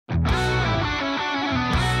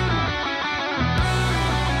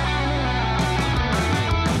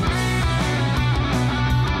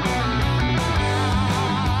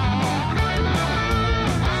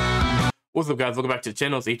What's up, guys? Welcome back to the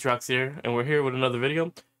channel. It's Atriox here, and we're here with another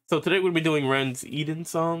video. So today we're gonna be doing Ren's Eden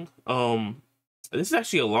song. This is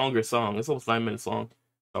actually a longer song. It's almost 9 minutes long.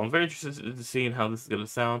 So I'm very interested in seeing how this is gonna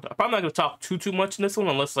sound. I'm probably not gonna talk too much in this one,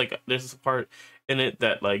 unless like there's a part in it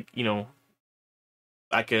that like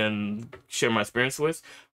I can share my experience with.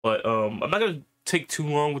 But I'm not gonna take too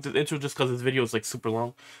long with this intro just because this video is like super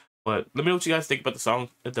long. But let me know what you guys think about the song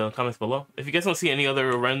in the comments below. If you guys want to see any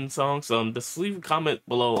other Ren songs, just leave a comment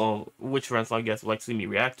below on which Ren song you guys would like to see me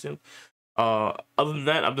react to. Other than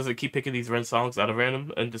that, I'm just gonna keep picking these Ren songs out of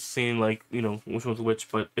random and just seeing like which one's which.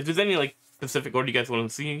 But if there's any like specific order you guys want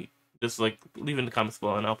to see, just like leave in the comments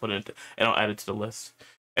below and I'll put it and I'll add it to the list.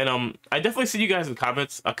 And I definitely see you guys in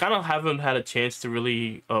comments. I kind of haven't had a chance to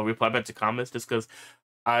really reply back to comments just because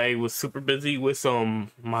I was super busy with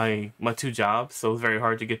my two jobs, so it's very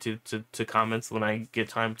hard to get to comments when I get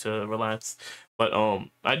time to relax. But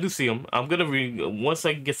I do see them. I'm gonna once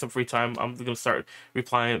I get some free time, I'm gonna start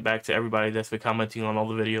replying back to everybody that's been commenting on all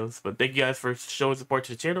the videos. But thank you guys for showing support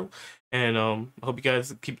to the channel, and I hope you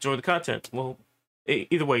guys keep enjoying the content. Well,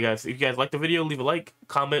 either way, guys, if you guys like the video, leave a like,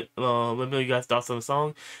 comment, let me know you guys' thoughts on the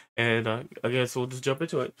song, and I guess we'll just jump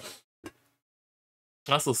into it.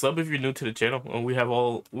 Also, sub if you're new to the channel.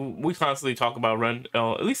 We constantly talk about Ren.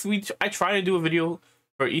 At least I try to do a video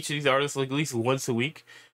for each of these artists like at least once a week.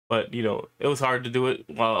 But it was hard to do it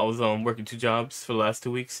while I was working two jobs for the last 2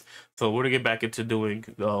 weeks. So we're gonna get back into doing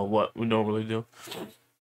what we normally do.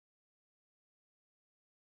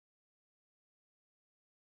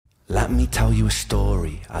 Let me tell you a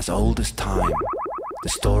story as old as time, the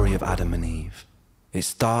story of Adam and Eve. It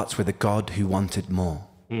starts with a God who wanted more.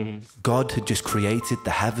 God had just created the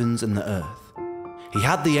heavens and the earth. He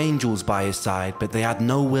had the angels by his side, but they had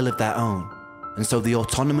no will of their own, and so the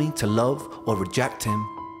autonomy to love or reject him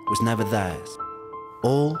was never theirs.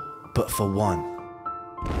 All but for one,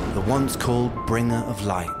 the once called bringer of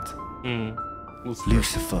light,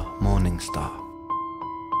 Lucifer, morning star.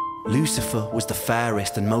 Lucifer was the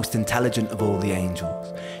fairest and most intelligent of all the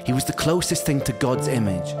angels. He was the closest thing to God's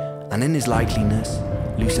image, and in his likeliness,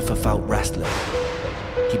 Lucifer felt restless.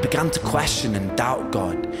 He began to question and doubt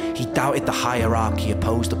God. He doubted the hierarchy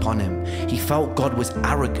imposed upon him. He felt God was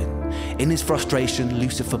arrogant. In his frustration,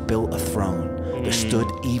 Lucifer built a throne that stood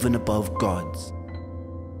even above God's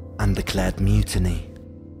and declared mutiny.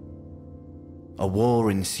 A war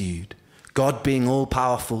ensued. God, being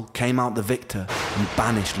all-powerful, came out the victor and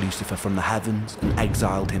banished Lucifer from the heavens and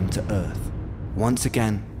exiled him to earth. Once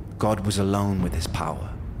again, God was alone with his power.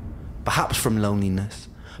 Perhaps from loneliness,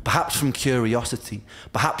 perhaps from curiosity,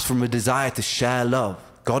 perhaps from a desire to share love,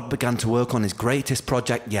 God began to work on his greatest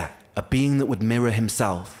project yet, a being that would mirror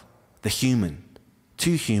himself, the human,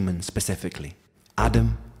 two humans specifically,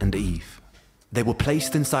 Adam and Eve. They were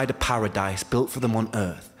placed inside a paradise built for them on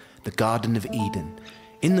earth, the Garden of Eden.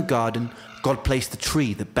 In the garden, God placed a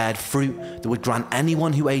tree that bared fruit that would grant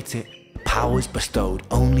anyone who ate it powers bestowed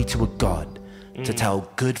only to a God, to tell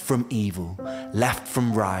good from evil, left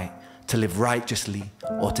from right, to live righteously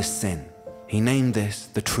or to sin. He named this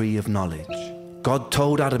the tree of knowledge. God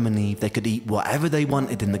told Adam and Eve they could eat whatever they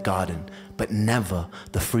wanted in the garden, but never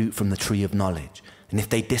the fruit from the tree of knowledge. And if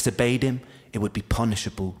they disobeyed him, it would be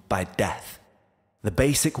punishable by death. The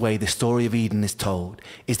basic way the story of Eden is told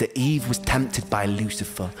is that Eve was tempted by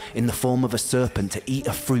Lucifer in the form of a serpent to eat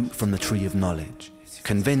a fruit from the tree of knowledge.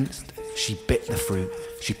 Convinced, she bit the fruit,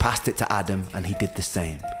 she passed it to Adam, and he did the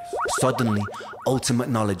same. Suddenly, ultimate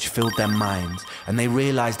knowledge filled their minds, and they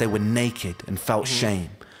realized they were naked and felt shame.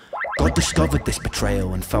 God discovered this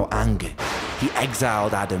betrayal and felt angered. He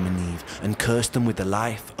exiled Adam and Eve and cursed them with the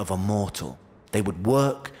life of a mortal. They would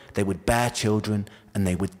work, they would bear children, and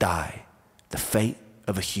they would die. The fate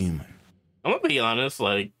of a human. I'm gonna be honest,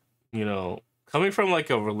 like, coming from like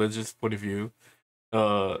a religious point of view,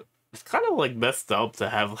 it's kind of like messed up to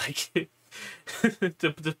have like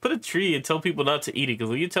to put a tree and tell people not to eat it, because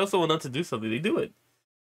when you tell someone not to do something, they do it.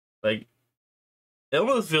 Like, it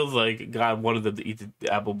almost feels like God wanted them to eat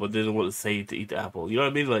the apple, but didn't want to say to eat the apple. You know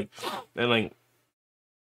what I mean? Like, and like,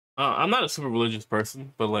 I'm not a super religious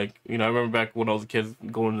person, but like, I remember back when I was a kid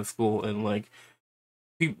going to school and like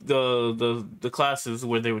the classes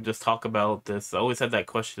where they would just talk about this. I always had that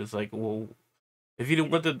question. It's like, well, if you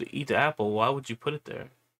didn't want them to eat the apple, why would you put it there?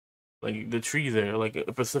 Like the tree there, like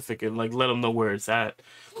a Pacific, and like let them know where it's at.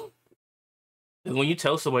 And when you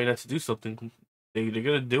tell somebody not to do something, they're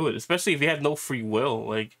gonna do it, especially if you have no free will.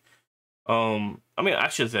 Like, I mean, I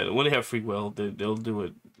should say when they have free will, they'll do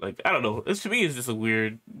it. Like, I don't know. This to me is just a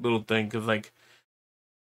weird little thing, because like,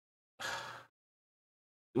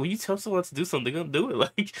 when you tell someone to do something, they're gonna do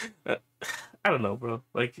it. Like, I don't know, bro.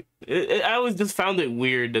 Like, I always just found it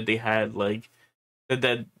weird that they had like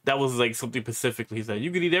that was like something specifically that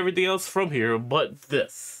you could eat everything else from here, but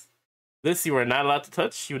this. This you are not allowed to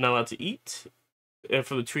touch. You are not allowed to eat, and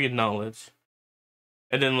from the tree of knowledge.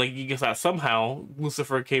 And then like you guess that somehow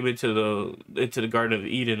Lucifer came into the Garden of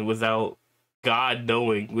Eden without God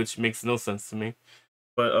knowing, which makes no sense to me.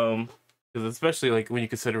 But because especially like when you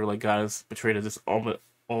consider like God is portrayed as this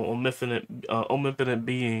omnipotent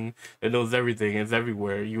being that knows everything, is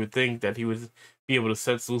everywhere, you would think that he would be able to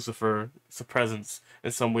sense Lucifer's presence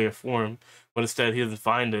in some way or form, but instead he doesn't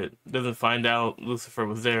find it. Doesn't find out Lucifer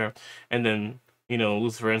was there, and then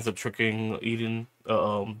Lucifer ends up tricking Eve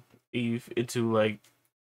into like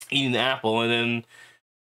eating the apple, and then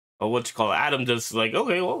Adam just like,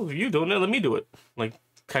 okay, well, if you doing it, let me do it, like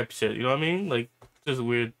type of shit. You know what I mean? Like just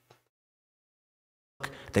weird.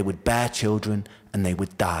 They would bear children and they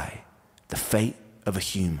would die. The fate of a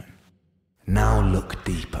human. Now look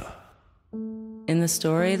deeper. In the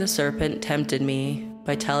story, the serpent tempted me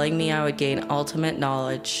by telling me I would gain ultimate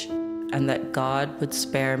knowledge and that God would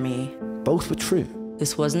spare me. Both were true.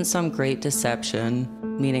 This wasn't some great deception,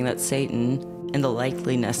 meaning that Satan, in the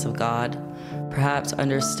likeliness of God, perhaps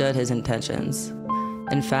understood his intentions.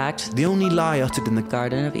 In fact, the only lie uttered in the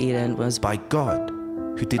Garden of Eden was by God,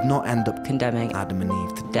 who did not end up condemning Adam and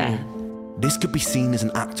Eve to death. This could be seen as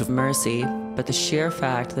an act of mercy, but the sheer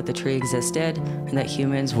fact that the tree existed and that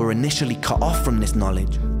humans were initially cut off from this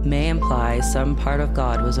knowledge may imply some part of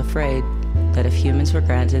God was afraid that if humans were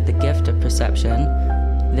granted the gift of perception,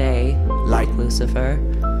 they, like Lucifer,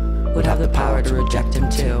 would have the power to reject him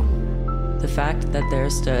too. The fact that there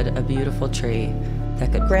stood a beautiful tree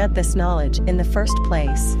that could grant this knowledge in the first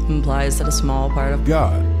place implies that a small part of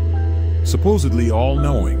God, supposedly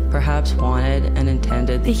all-knowing, perhaps wanted and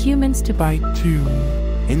intended the humans to bite too.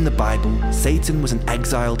 In the Bible, Satan was an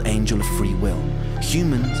exiled angel of free will.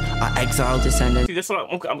 Humans are exiled descendants. See, that's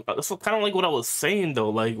kind of like what I was saying though.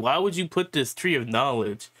 Like, why would you put this tree of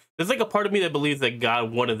knowledge? There's like a part of me that believes that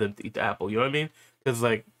God wanted them to eat the apple. You know what I mean? Because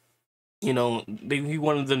like, he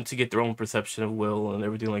wanted them to get their own perception of will and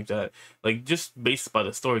everything like that. Like just based by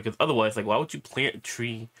the story. Because otherwise, like, why would you plant a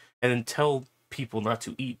tree and then tell people not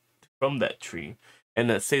to eat from that tree, and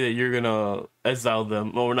that say that you're gonna exile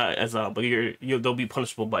them, or not exile, but they'll be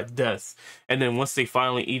punishable by death. And then once they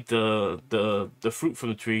finally eat the fruit from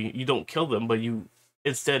the tree, you don't kill them, but you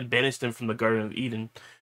instead banish them from the Garden of Eden,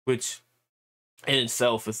 which in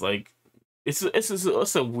itself is like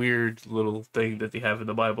it's a weird little thing that they have in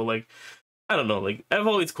the Bible. Like, I don't know, like I've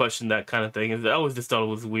always questioned that kind of thing, and I always just thought it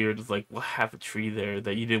was weird. It's like, well, have a tree there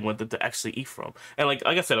that you didn't want them to actually eat from. And like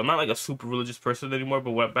I said, I'm not like a super religious person anymore,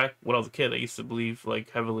 but back when I was a kid, I used to believe like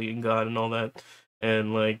heavily in God and all that,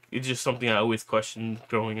 and like it's just something I always questioned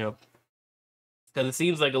growing up, because it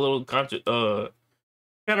seems like a little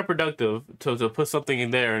counterproductive to put something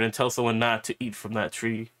in there and then tell someone not to eat from that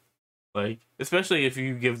tree, like especially if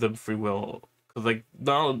you give them free will, because like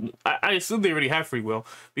now I assume they already have free will,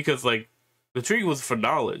 because like the tree was for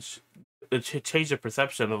knowledge. It changed their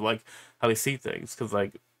perception of like how they see things, because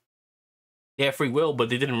like they had free will, but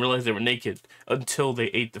they didn't realize they were naked until they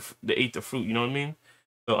ate the fruit. You know what I mean?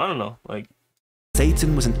 So I don't know. Like,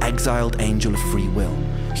 Satan was an exiled angel of free will.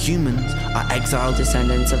 Humans are exiled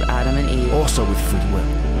descendants of Adam and Eve, also with free will.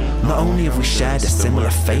 Not only have we shared a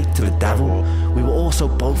similar fate to the devil, we were also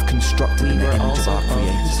both constructed in the image of our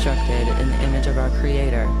Creator. Constructed in the image of our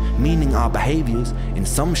Creator, meaning our behaviors, in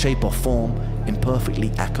some shape or form,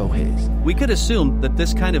 imperfectly echo His. We could assume that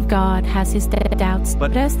this kind of God has his doubts,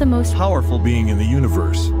 but as the most powerful being in the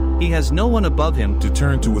universe, He has no one above Him to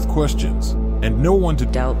turn to with questions, and no one to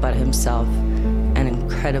doubt but Himself, an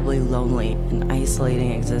incredibly lonely and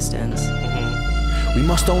isolating existence. We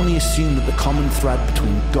must only assume that the common thread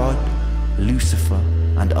between God, Lucifer,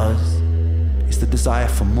 and us is the desire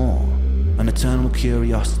for more, an eternal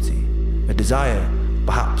curiosity, a desire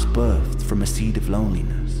perhaps birthed from a seed of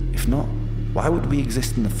loneliness. If not, why would we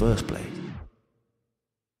exist in the first place?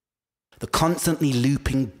 The constantly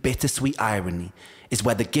looping, bittersweet irony is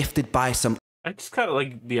whether gifted by some... I just kind of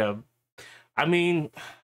like, yeah, I mean,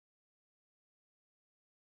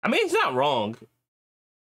 it's not wrong.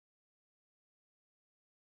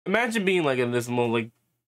 Imagine being like in this moment, like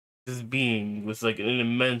this being with like an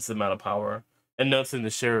immense amount of power and nothing to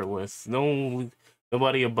share it with.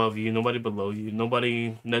 Nobody above you, nobody below you,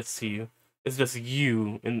 nobody next to you. It's just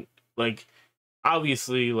you, and like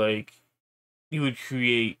obviously, like you would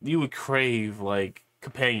crave like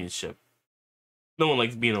companionship. No one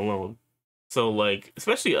likes being alone. So like,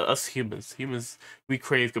 especially us humans, we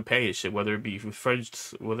crave companionship, whether it be with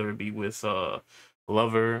friends, whether it be with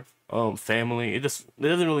lover, family. It doesn't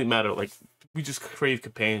really matter. Like we just crave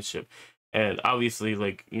companionship. And obviously,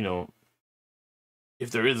 like, you know,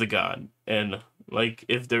 if there is a God, and like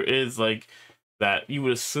if there is like that, you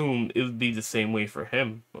would assume it would be the same way for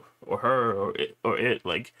him or her or it.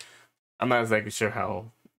 Like, I'm not exactly sure how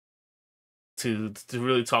to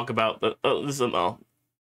really talk about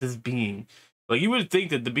this being. Like, you would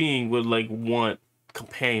think that the being would like want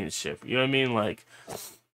companionship. You know what I mean? Like,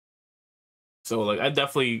 so like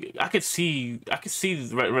I could see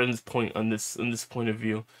Ren's point on this point of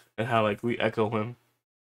view, and how like we echo him.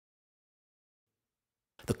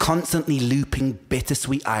 The constantly looping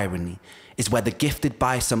bittersweet irony is whether gifted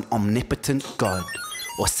by some omnipotent God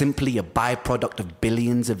or simply a byproduct of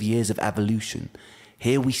billions of years of evolution,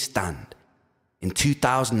 here we stand in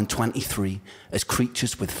 2023 as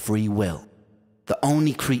creatures with free will, the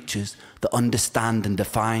only creatures that understand and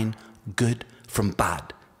define good from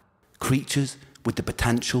bad, creatures with the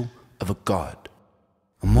potential of a God.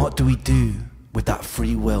 And what do we do with that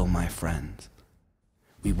free will, my friends?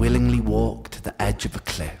 We willingly walk to the edge of a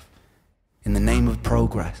cliff. In the name of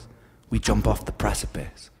progress, we jump off the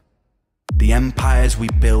precipice. The empires we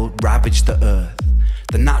build ravage the earth.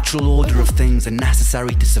 The natural order of things are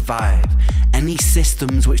necessary to survive. Any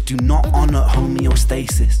systems which do not honor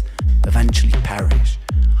homeostasis eventually perish.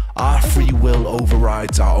 Our free will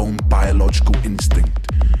overrides our own biological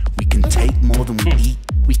instinct. We can take more than we eat.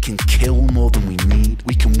 We can kill more than we need.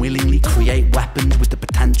 We can willingly create weapons with the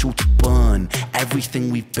potential to burn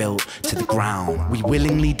everything we've built to the ground. We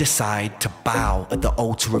willingly decide to bow at the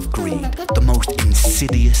altar of greed, the most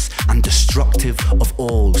insidious and destructive of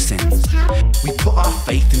all sins. We put our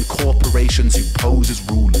faith in corporations who pose as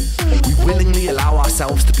rulers. We willingly allow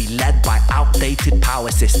ourselves to be led by outdated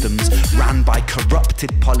power systems ran by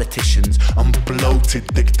corrupted politicians and bloated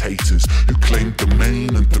dictators who claim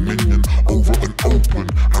domain and dominion over an open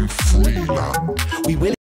and free land.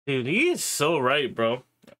 Dude, he is so right, bro.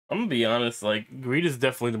 I'm gonna be honest, like, greed is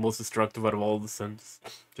definitely the most destructive out of all the sins.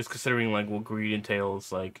 Just considering like what greed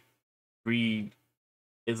entails. Like, greed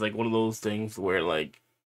is like one of those things where like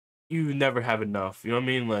you never have enough. You know what I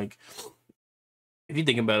mean? Like, if you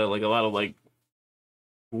think about it, like a lot of like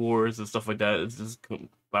wars and stuff like that, it's just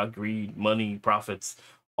about greed, money, profits,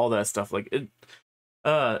 all that stuff. Like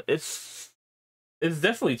it's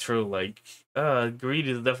definitely true. Like, greed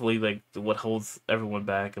is definitely like what holds everyone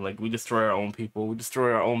back, and like we destroy our own people, we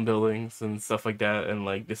destroy our own buildings and stuff like that, and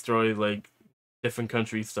like destroy like different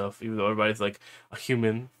country stuff, even though everybody's like a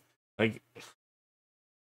human. Like,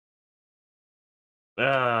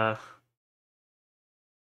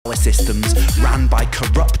 systems ran by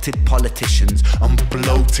corrupted politicians and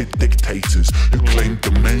bloated dictators who claim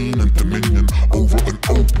domain and dominion over an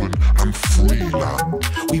open and free land.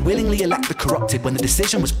 We willingly elect the corrupted when the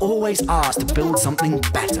decision was always ours to build something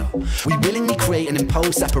better. We willingly create and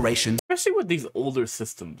impose separation. Especially with these older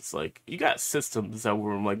systems, like you got systems that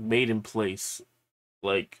were like made in place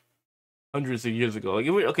like hundreds of years ago. Like,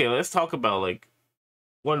 okay, let's talk about like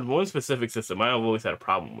one specific system I've always had a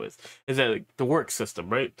problem with is that like, the work system,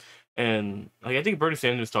 right? And like I think Bernie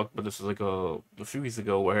Sanders talked about this like a few weeks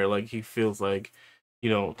ago, where like he feels like,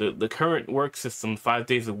 you know, the current work system, 5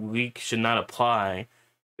 days a week, should not apply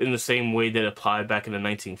in the same way that it applied back in the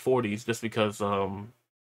 1940s, just because I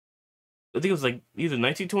think it was like either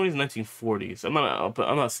 1920s, 1940s. I'm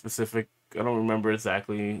not specific. I don't remember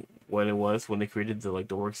exactly when it was when they created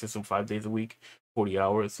the work system, 5 days a week, 40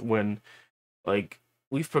 hours. When like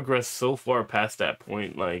we've progressed so far past that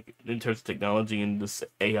point, like in terms of technology and this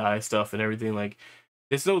AI stuff and everything. Like,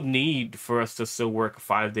 there's no need for us to still work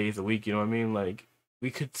 5 days a week. You know what I mean? Like,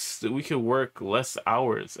 we could work less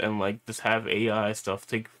hours and like just have AI stuff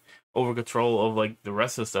take over control of like the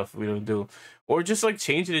rest of the stuff we don't do, or just like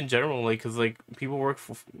change it in general. Like, cause like people work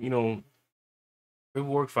 5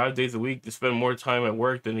 days a week to spend more time at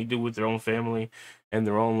work than they do with their own family and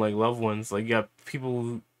their own like loved ones. Like, you got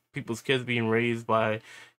people's kids being raised by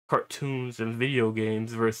cartoons and video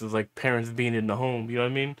games versus like parents being in the home. You know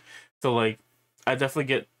what I mean? So like, I definitely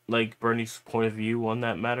get like Bernie's point of view on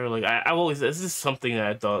that matter. Like, I've always, this is something that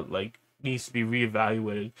I thought like needs to be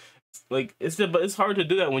reevaluated. Like, but it's hard to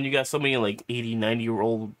do that when you got so many like 80,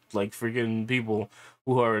 90-year-old like freaking people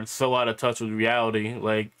who are so out of touch with reality.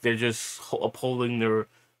 Like, they're just upholding their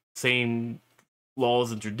same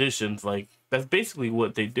laws and traditions. Like, that's basically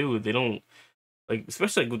what they do. They don't, like,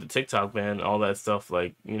 especially like with the TikTok ban, all that stuff,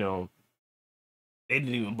 like, you know, they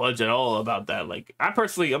didn't even budge at all about that. Like, I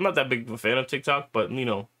personally, I'm not that big of a fan of TikTok, but, you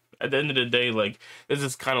know, at the end of the day, like, this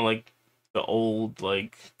is kind of like the old,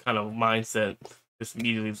 like, kind of mindset. Just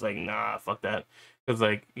immediately is like, nah, fuck that. Because,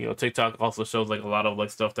 like, you know, TikTok also shows, like, a lot of,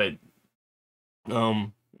 like, stuff that,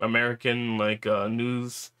 American, like,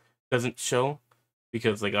 news doesn't show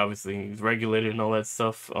because like obviously he's regulated and all that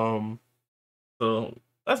stuff. So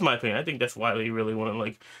that's my opinion. I think that's why they really want to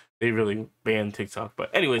like they really ban TikTok. But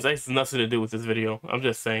anyways, that has nothing to do with this video. I'm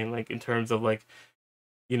just saying like in terms of like,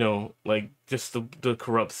 you know, like just the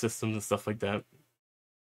corrupt systems and stuff like that.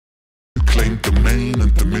 Claim domain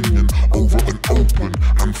and dominion over an open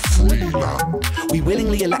and free land. We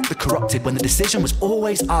willingly elect the corrupted when the decision was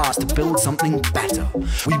always ours to build something better.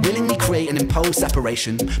 We willingly create and impose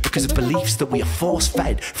separation because of beliefs that we are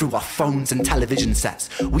force-fed through our phones and television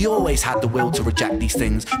sets. We always had the will to reject these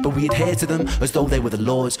things, but we adhere to them as though they were the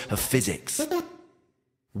laws of physics.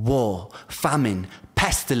 War, famine,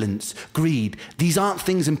 pestilence, greed, these aren't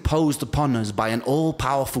things imposed upon us by an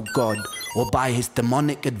all-powerful God or by his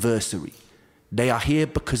demonic adversary. They are here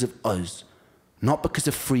because of us, not because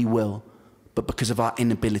of free will, but because of our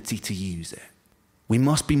inability to use it. We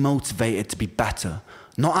must be motivated to be better,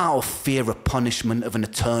 not out of fear of punishment of an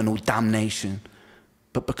eternal damnation,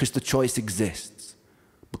 but because the choice exists,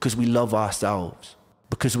 because we love ourselves,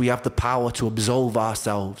 because we have the power to absolve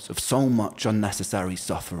ourselves of so much unnecessary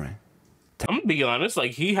suffering. I'm gonna be honest,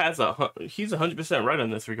 like he's 100% right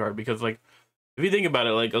in this regard, because like if you think about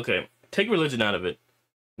it, like okay, take religion out of it,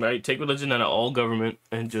 right? Take religion out of all government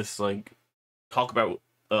and just like talk about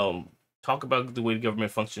the way the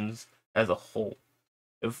government functions as a whole.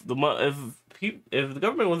 If the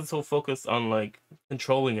government wasn't so focused on like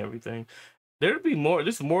controlling everything,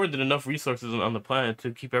 there's more than enough resources on the planet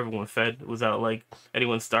to keep everyone fed without like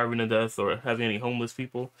anyone starving to death or having any homeless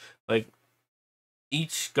people. Like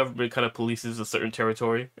each government kind of polices a certain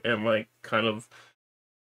territory and like kind of,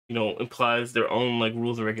 you know, implies their own like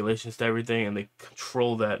rules and regulations to everything, and they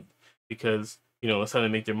control that because, you know, that's how they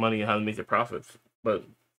make their money and how they make their profits. But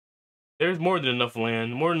there's more than enough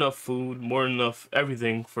land, more enough food, more enough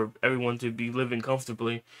everything for everyone to be living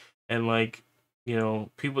comfortably. And like, you know,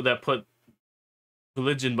 people that put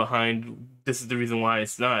religion behind this is the reason why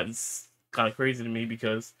it's not, it's kind of crazy to me,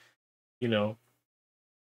 because, you know,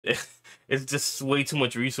 it's just way too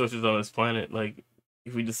much resources on this planet. Like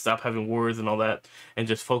if we just stop having wars and all that and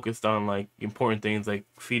just focused on like important things like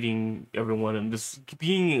feeding everyone and just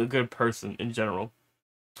being a good person in general,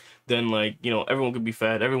 then like, you know, everyone could be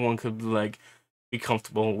fed, everyone could like be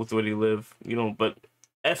comfortable with the way they live, you know. But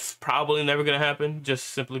that's probably never gonna happen, just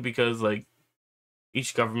simply because like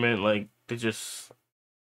each government, like they just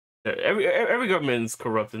every government is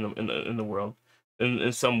corrupt in the world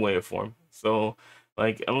in some way or form. So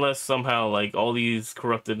like unless somehow like all these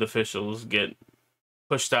corrupted officials get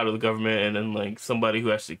pushed out of the government, and then like somebody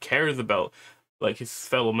who actually cares about like his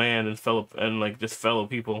fellow man and like just fellow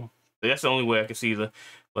people, that's the only way I can see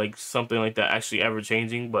like something like that actually ever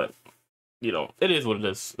changing. But you know, it is what it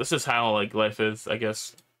is. This is how like life is, I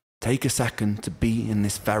guess. Take a second to be in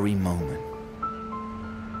this very moment.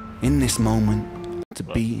 In this moment, to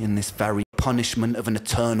be in this very punishment of an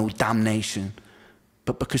eternal damnation.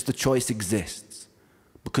 But because the choice exists,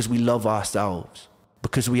 because we love ourselves,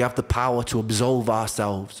 because we have the power to absolve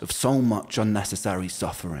ourselves of so much unnecessary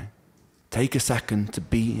suffering. Take a second to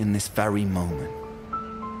be in this very moment.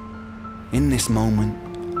 In this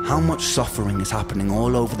moment, how much suffering is happening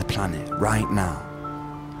all over the planet right now?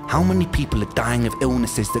 How many people are dying of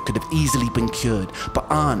illnesses that could have easily been cured, but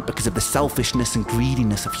aren't because of the selfishness and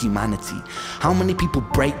greediness of humanity? How many people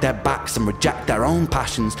break their backs and reject their own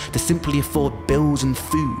passions to simply afford bills and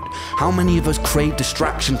food? How many of us crave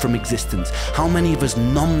distraction from existence? How many of us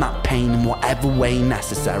numb that pain in whatever way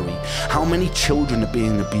necessary? How many children are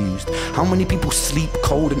being abused? How many people sleep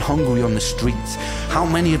cold and hungry on the streets? How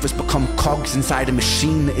many of us become cogs inside a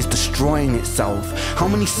machine that is destroying itself? How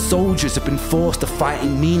many soldiers have been forced to fight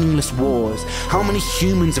in meaningless wars? How many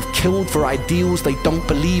humans have killed for ideals they don't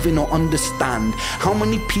believe in or understand? How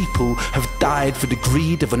many people have died for the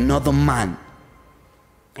greed of another man?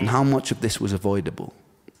 And how much of this was avoidable?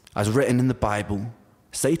 As written in the Bible,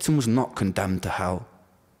 Satan was not condemned to hell.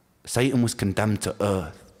 Satan was condemned to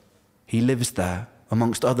earth. He lives there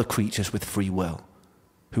amongst other creatures with free will,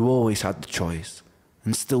 who always had the choice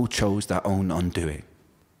and still chose their own undoing.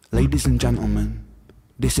 Ladies and gentlemen,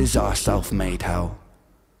 this is our self-made hell.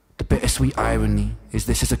 The bittersweet irony is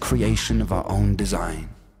this is a creation of our own design.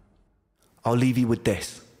 I'll leave you with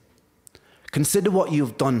this. Consider what you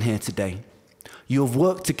have done here today. You have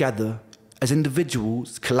worked together as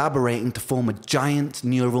individuals collaborating to form a giant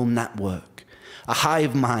neural network, a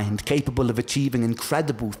hive mind capable of achieving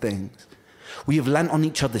incredible things. We have lent on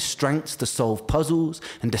each other's strengths to solve puzzles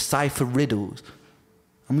and decipher riddles,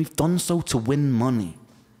 and we've done so to win money.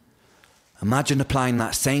 Imagine applying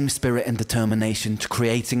that same spirit and determination to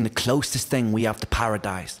creating the closest thing we have to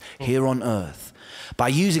paradise here on Earth. By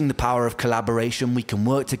using the power of collaboration, we can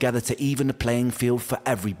work together to even the playing field for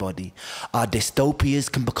everybody. Our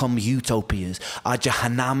dystopias can become utopias. Our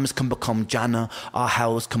jahannams can become Jannah. Our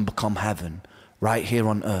hells can become heaven, right here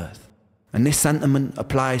on earth. And this sentiment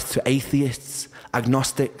applies to atheists,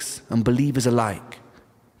 agnostics, and believers alike.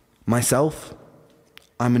 Myself,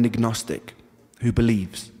 I'm an agnostic who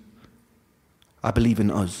believes. I believe in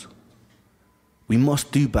us. We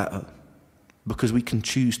must do better because we can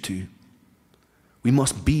choose to. We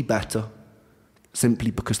must be better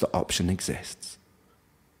simply because the option exists.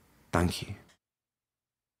 Thank you.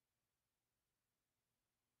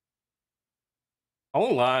 I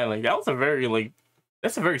won't lie, like that was a very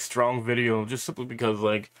that's a very strong video, just simply because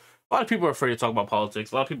like a lot of people are afraid to talk about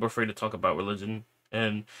politics, a lot of people are afraid to talk about religion,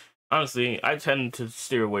 and honestly, I tend to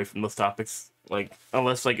steer away from those topics, like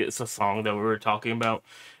unless like it's a song that we were talking about,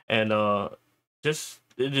 and just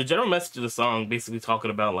the general message of the song basically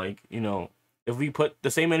talking about like, you know, if we put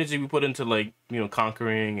the same energy we put into like, you know,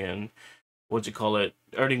 conquering and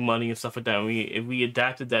earning money and stuff like that, and if we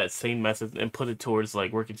adapted that same message and put it towards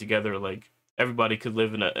like working together, like everybody could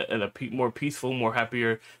live in a more peaceful, more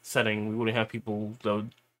happier setting. We wouldn't have people that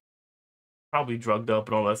would probably drugged up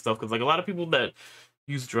and all that stuff, because like a lot of people that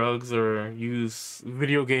use drugs or use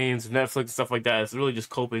video games, Netflix, stuff like that, it's really just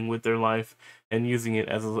coping with their life and using it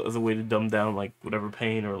as a way to dumb down like whatever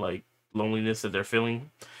pain or like loneliness that they're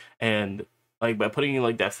feeling. And like by putting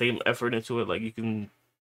like that same effort into it, like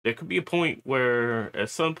there could be a point where at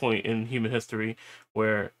some point in human history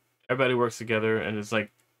where everybody works together and it's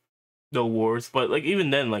like no wars. But like even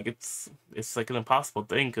then, like it's like an impossible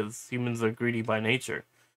thing because humans are greedy by nature.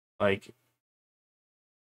 Like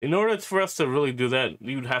in order for us to really do that,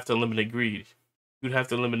 you'd have to eliminate greed. You'd have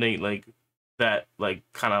to eliminate like that like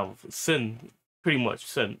kind of sin, pretty much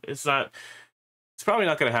sin. It's probably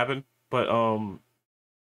not gonna happen, but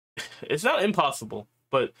it's not impossible.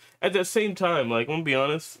 But at the same time, like I'm gonna be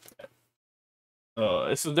honest,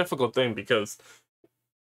 it's a difficult thing because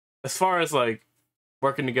as far as like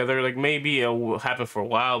working together, like maybe it will happen for a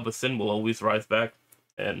while, but sin will always rise back,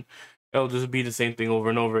 and it'll just be the same thing over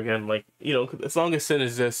and over again. Like, you know, as long as sin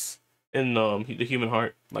exists in the human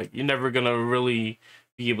heart, like you're never gonna really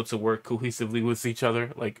be able to work cohesively with each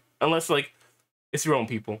other, like unless like it's your own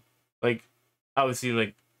people. Like obviously,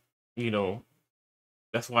 like, you know,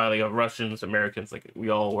 that's why like Russians, Americans, like we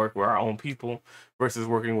all work with our own people versus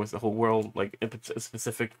working with the whole world, like in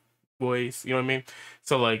specific ways. You know what I mean?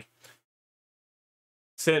 So like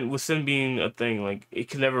sin being a thing, like it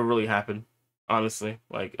can never really happen, honestly.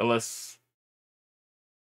 Like unless,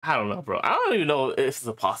 I don't know, bro. I don't even know if it's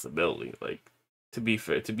a possibility. Like to be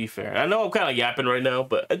fair, I know I'm kind of yapping right now,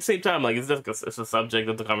 but at the same time, like it's a subject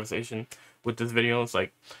of the conversation with this video. It's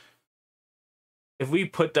like if we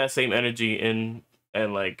put that same energy in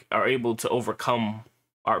and like are able to overcome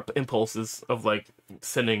our impulses of like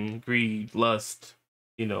sinning, greed, lust,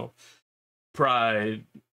 you know, pride,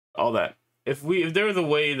 all that. If there's a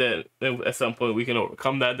way that at some point we can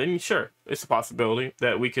overcome that, then sure, it's a possibility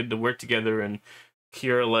that we could work together and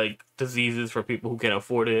cure like diseases for people who can't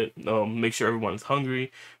afford it. Make sure everyone's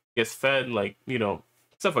hungry, gets fed, like, you know,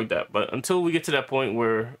 stuff like that. But until we get to that point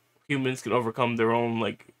where humans can overcome their own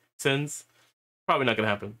like sins, probably not gonna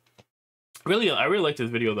happen. Really, I really like this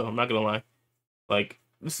video though. I'm not gonna lie. Like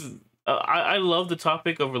this is. I love the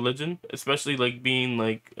topic of religion, especially like being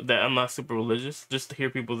like that. I'm not super religious, just to hear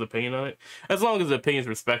people's opinion on it. As long as the opinion is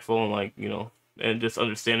respectful and like, you know, and just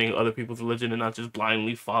understanding other people's religion and not just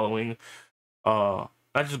blindly following, not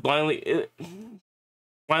just blindly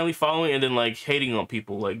following and then like hating on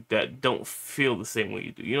people like that don't feel the same way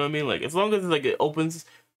you do. You know what I mean? Like as long as like it opens,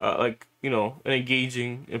 like, you know, an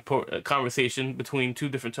engaging conversation between two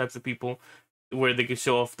different types of people, where they can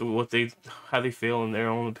show off how they feel and their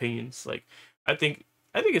own opinions. Like I think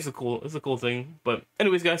it's a cool thing. But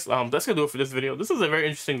anyways, guys, that's gonna do it for this video. This was a very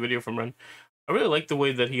interesting video from Ren. I really like the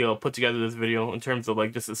way that he put together this video in terms of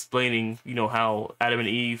like just explaining, you know, how Adam and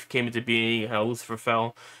Eve came into being, how Lucifer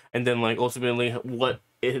fell, and then like ultimately what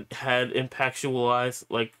it had impactualized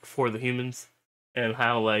like for the humans, and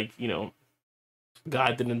how like, you know,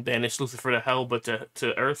 God didn't banish Lucifer to hell but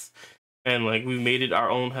to earth. And like we made it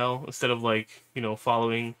our own hell instead of like, you know,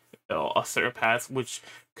 following a certain path which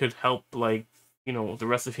could help like, you know, the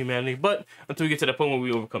rest of humanity. But until we get to that point where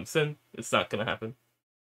we overcome sin, it's not gonna happen.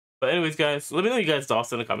 But anyways, guys, let me know you guys'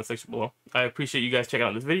 thoughts in the comment section below. I appreciate you guys checking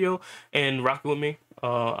out this video and rocking with me.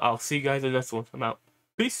 I'll see you guys in the next one. I'm out.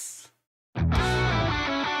 Peace.